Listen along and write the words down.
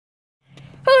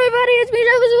everybody, it's me,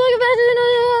 Travis. Welcome back to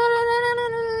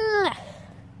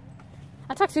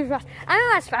I talk super fast. I'm in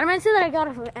my Spider-Man suit that I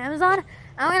got from Amazon.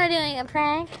 I'm gonna do a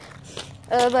prank.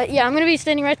 But yeah, I'm gonna be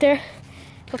standing right there.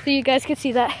 Hopefully you guys can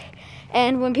see that.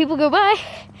 And when people go by,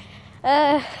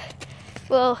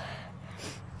 well,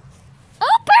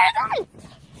 oh, person!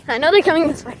 I know they're coming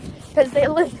this way because they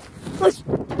live close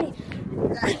to me.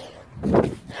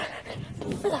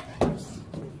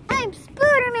 I'm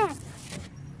Spider-Man.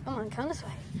 Come on, come this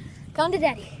way. Come to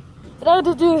Daddy. But I have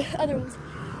to do other ones.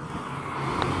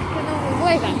 Because no one will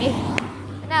wave at me.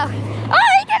 Now, oh,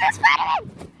 he did the Spider-Man!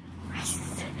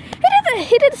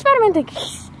 He did the Spider-Man thing.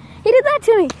 He did that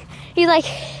to me. He's like,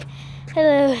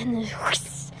 hello, and then,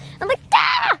 I'm like,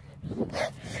 ah!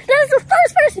 That is the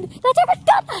first person that's ever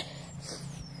done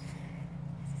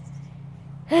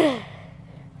that.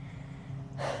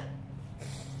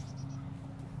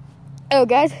 Oh,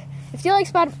 guys, if you like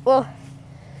well,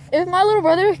 if my little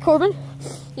brother, Corbin,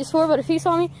 he swore, but if he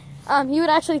saw me, he would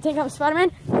actually think I'm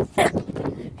Spider-Man,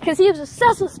 because he was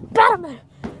obsessed with Spider-Man.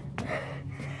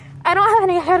 I don't have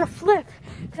any hair to flip,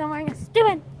 because I'm wearing a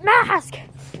stupid mask.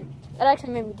 That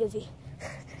actually made me dizzy.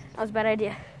 That was a bad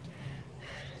idea.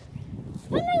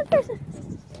 Another person.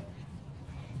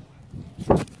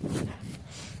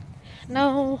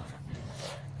 No.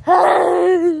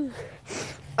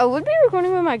 I would be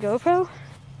recording with my GoPro,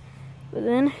 but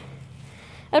then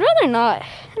I'd rather not.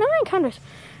 I don't mind cameras.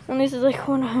 And this is like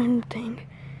one thing.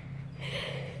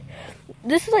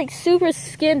 This is like super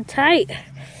skin tight.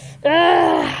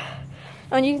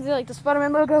 And you can see like the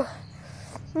Spider-Man logo.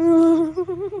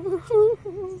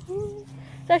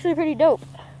 It's actually pretty dope.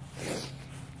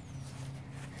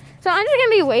 So I'm just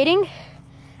gonna be waiting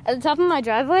at the top of my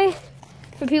driveway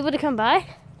for people to come by.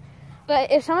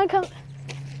 But if someone comes,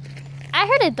 I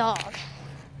heard a dog.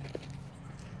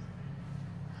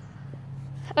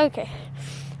 Okay,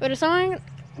 but if someone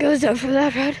goes over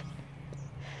that road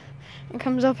and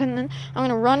comes up, and then I'm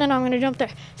gonna run and I'm gonna jump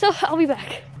there. So I'll be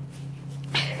back.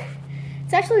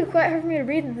 It's actually quite hard for me to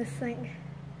breathe in this thing.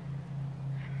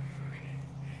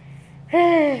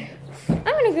 I'm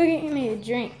gonna go get me a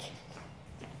drink.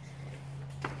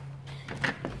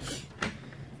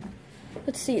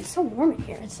 Let's see, it's so warm in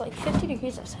here. It's like 50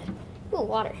 degrees outside. Ooh,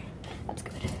 water. That's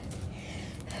good.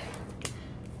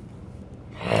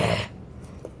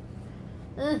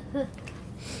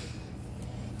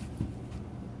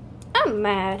 I'm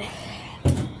mad.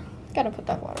 Gotta put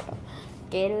that water out.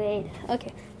 Gatorade.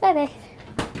 Okay, bye-bye.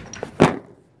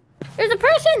 There's a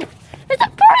person! There's a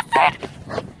person!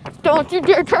 Don't you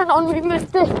dare turn on me,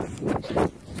 mister.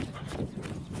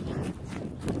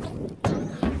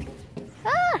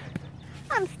 Ah!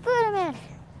 I'm Spider-Man.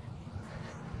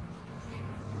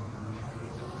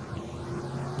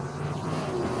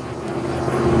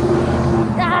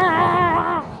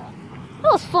 Ah!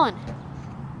 That was fun.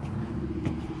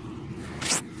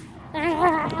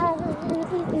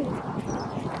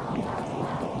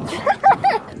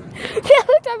 They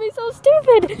looked at me so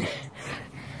stupid.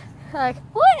 Like,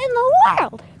 what in the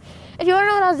world? If you want to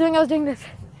know what I was doing this.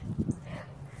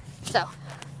 So,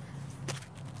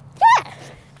 yeah.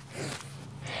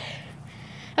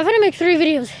 I'm gonna make 3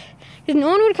 videos because no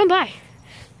one would come by.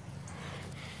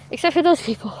 Except for those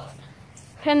people.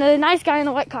 And the nice guy in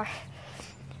the white car.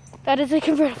 That is a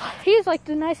convertible. He's like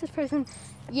the nicest person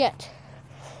yet.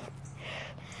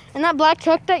 And that black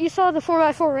truck that you saw, the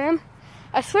 4x4 Ram,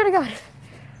 I swear to God.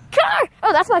 Car!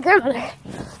 Oh, that's my grandmother.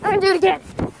 I'm gonna do it again.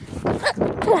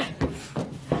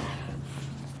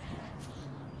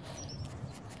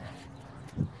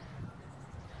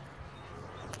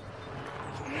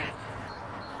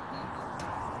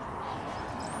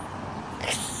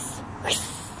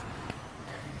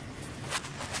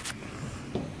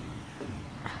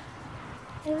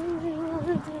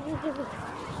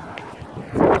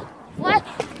 What?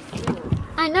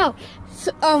 I know.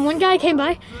 So, one guy came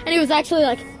by and he was actually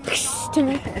like to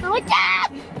me. I'm like, yeah!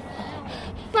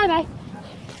 Bye bye.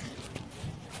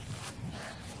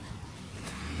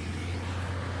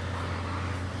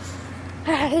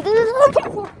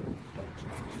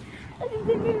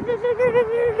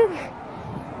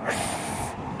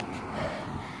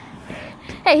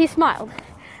 Hey, he smiled.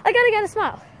 I gotta get a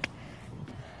smile.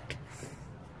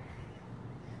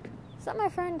 Is that my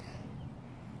friend?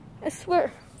 I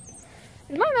swear.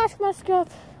 Is my mask messed up?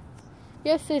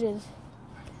 Yes, it is.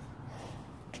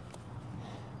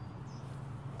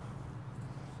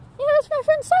 Yeah, that's my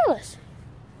friend Silas.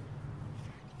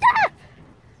 Ah!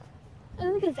 I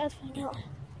think his dad's finding out.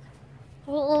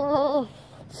 Oh,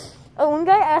 one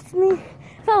guy asked me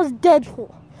if I was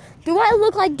Deadpool. Do I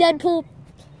look like Deadpool?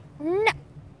 No,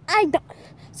 I don't.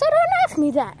 So don't ask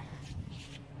me that.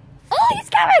 Oh, he's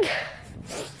coming!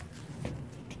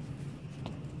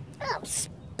 Oh,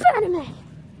 Spider-Man!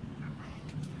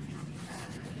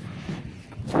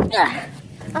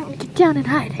 I'm gonna get down and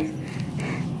hide.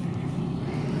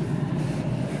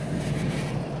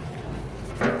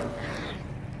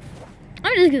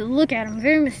 I'm just gonna look at him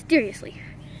very mysteriously.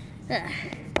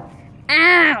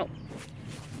 Ow!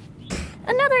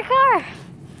 Another car!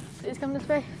 Please come this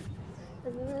way.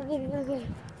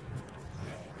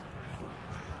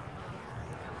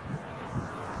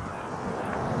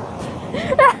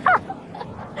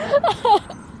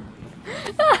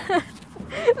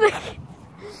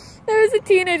 There was a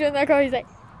teenager in that car. He's like,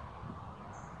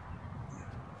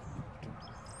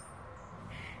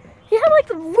 he had like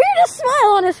the weirdest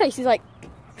smile on his face. He's like,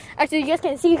 actually, you guys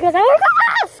can't see because I have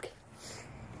a mask.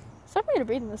 Stop me to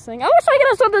breathe in this thing. I wish I could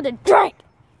have something to drink.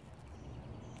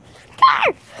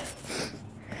 Car!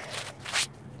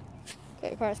 Okay,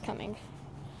 the car's coming.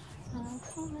 I'm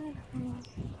coming home.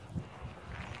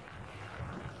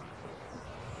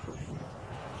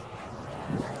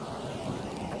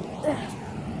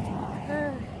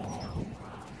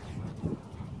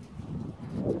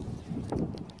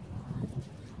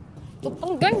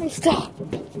 I'm Gangnam Style.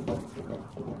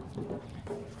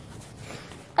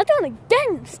 I'm doing the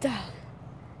Gangnam Style.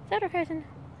 Is that a person?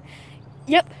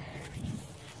 Yep.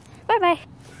 Bye bye.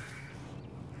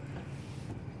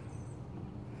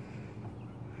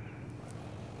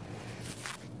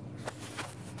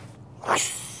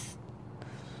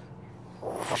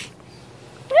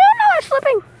 No, I'm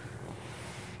slipping.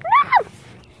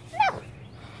 No.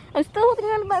 I'm still holding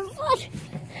on to my foot.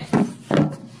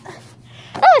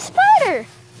 Oh, a spider!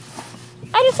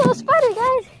 I just saw a spider,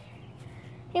 guys.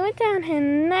 He went down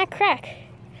in that crack.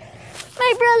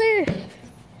 My brother!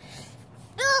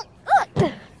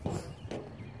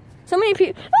 So many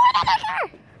people. Oh,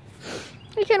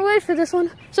 I can't wait for this one.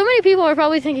 So many people are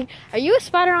probably thinking, are you a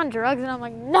spider on drugs? And I'm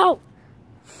like, no!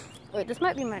 Wait, this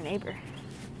might be my neighbor.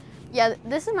 Yeah,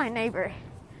 this is my neighbor.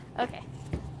 Okay.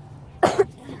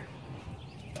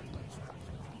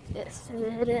 This.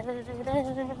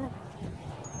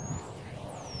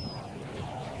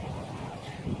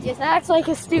 Just acts like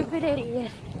a stupid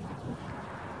idiot.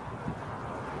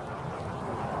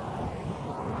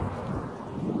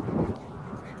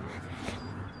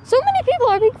 So many people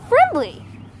are being friendly.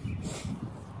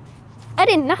 I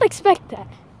did not expect that.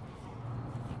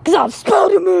 Because I'm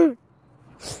Spider-Man.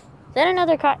 Is that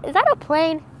another car? Is that a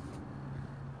plane?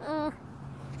 I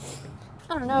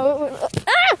don't know.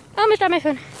 Ah! I almost got my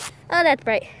phone. Oh, that's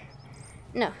bright.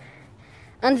 No.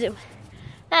 Unzoom.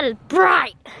 That is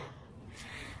bright.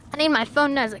 I need my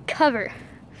phone as a cover.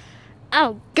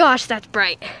 Oh gosh, that's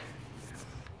bright.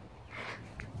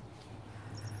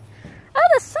 Oh,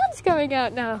 the sun's coming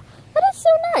out now. That is so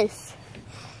nice.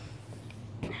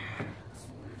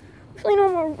 Hopefully no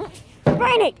more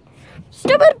raining.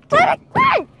 Stupid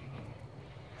rain!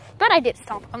 But I did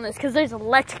stomp on this because there's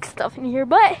electric stuff in here.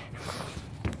 But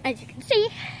as you can see,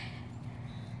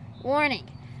 warning: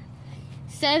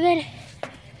 7,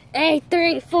 8,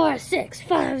 3, 4, 6,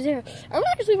 5, 0. I'm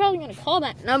actually probably gonna call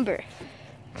that number.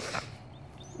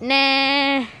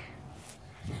 Nah.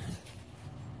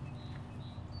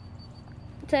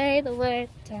 Say the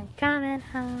words, I'm coming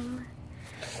home.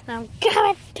 I'm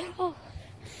coming home.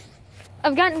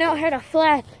 I've got nowhere to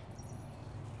flat.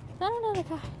 Not another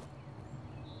car.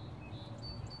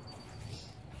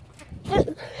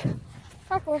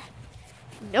 Parkour.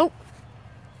 Nope.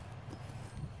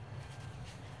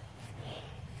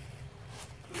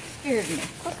 Scared me.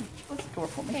 Close the door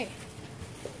for me. Hey.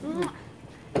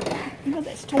 You know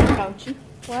that's torn, don't you?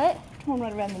 What? Torn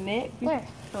right around the neck. Where?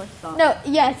 Oh, No,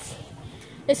 yes.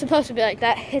 It's supposed to be like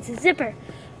that. It's a zipper.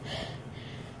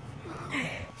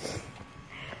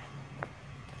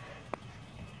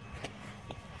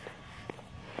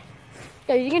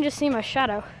 Yeah, you can just see my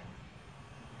shadow.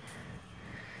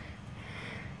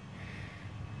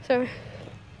 So,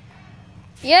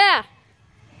 yeah.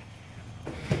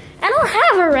 I don't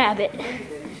have a rabbit.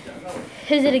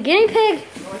 Is it a guinea pig?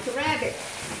 No, it's a rabbit.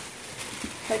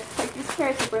 Take these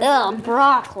carrots and bread. Oh,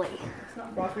 broccoli. It's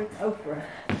not broccoli, it's okra.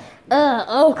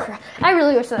 Okra. I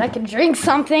really wish that I could drink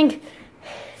something.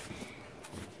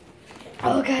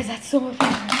 Oh, guys, that's so much fun.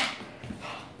 I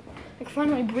can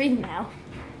finally breathe now.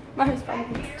 My heart's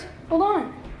probably beat. Hold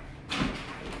on.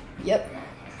 Yep.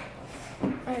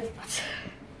 My heart's beat.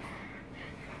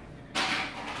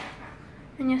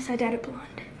 And yes, I dyed it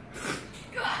blonde.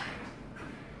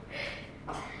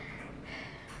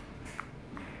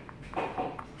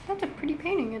 That's a pretty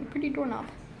painting and a pretty doorknob.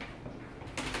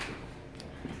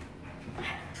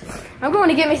 I'm going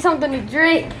to get me something to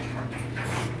drink.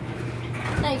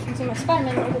 Nice. can see my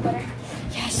Spider-Man logo better.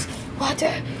 Yes,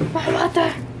 water, my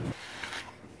water.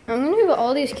 I'm gonna give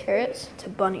all these carrots to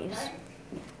bunnies.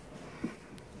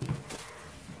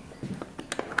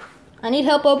 I need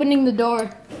help opening the door.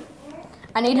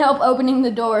 I need help opening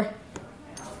the door.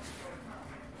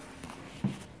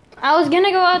 I was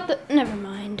gonna go out the, never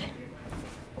mind.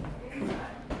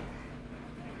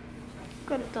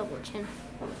 Got a double chin.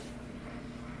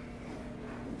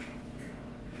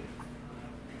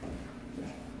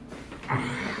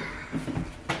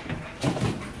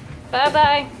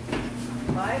 Bye-bye.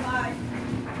 Bye-bye.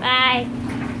 Bye.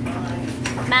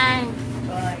 Bye.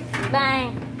 Bye.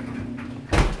 Bye.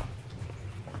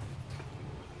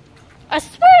 I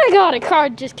swear to God, a car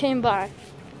just came by.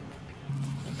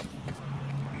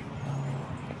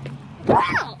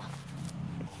 Wow.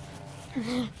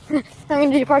 I'm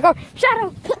gonna do parkour.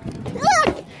 Shadow.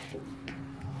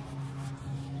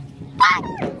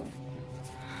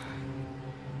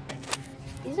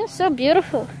 These are so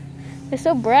beautiful. They're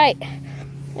so bright.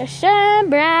 They're so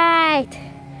bright.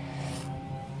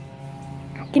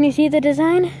 Can you see the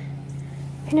design?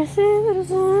 Can you see the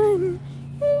design?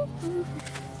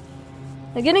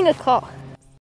 I'm getting a call.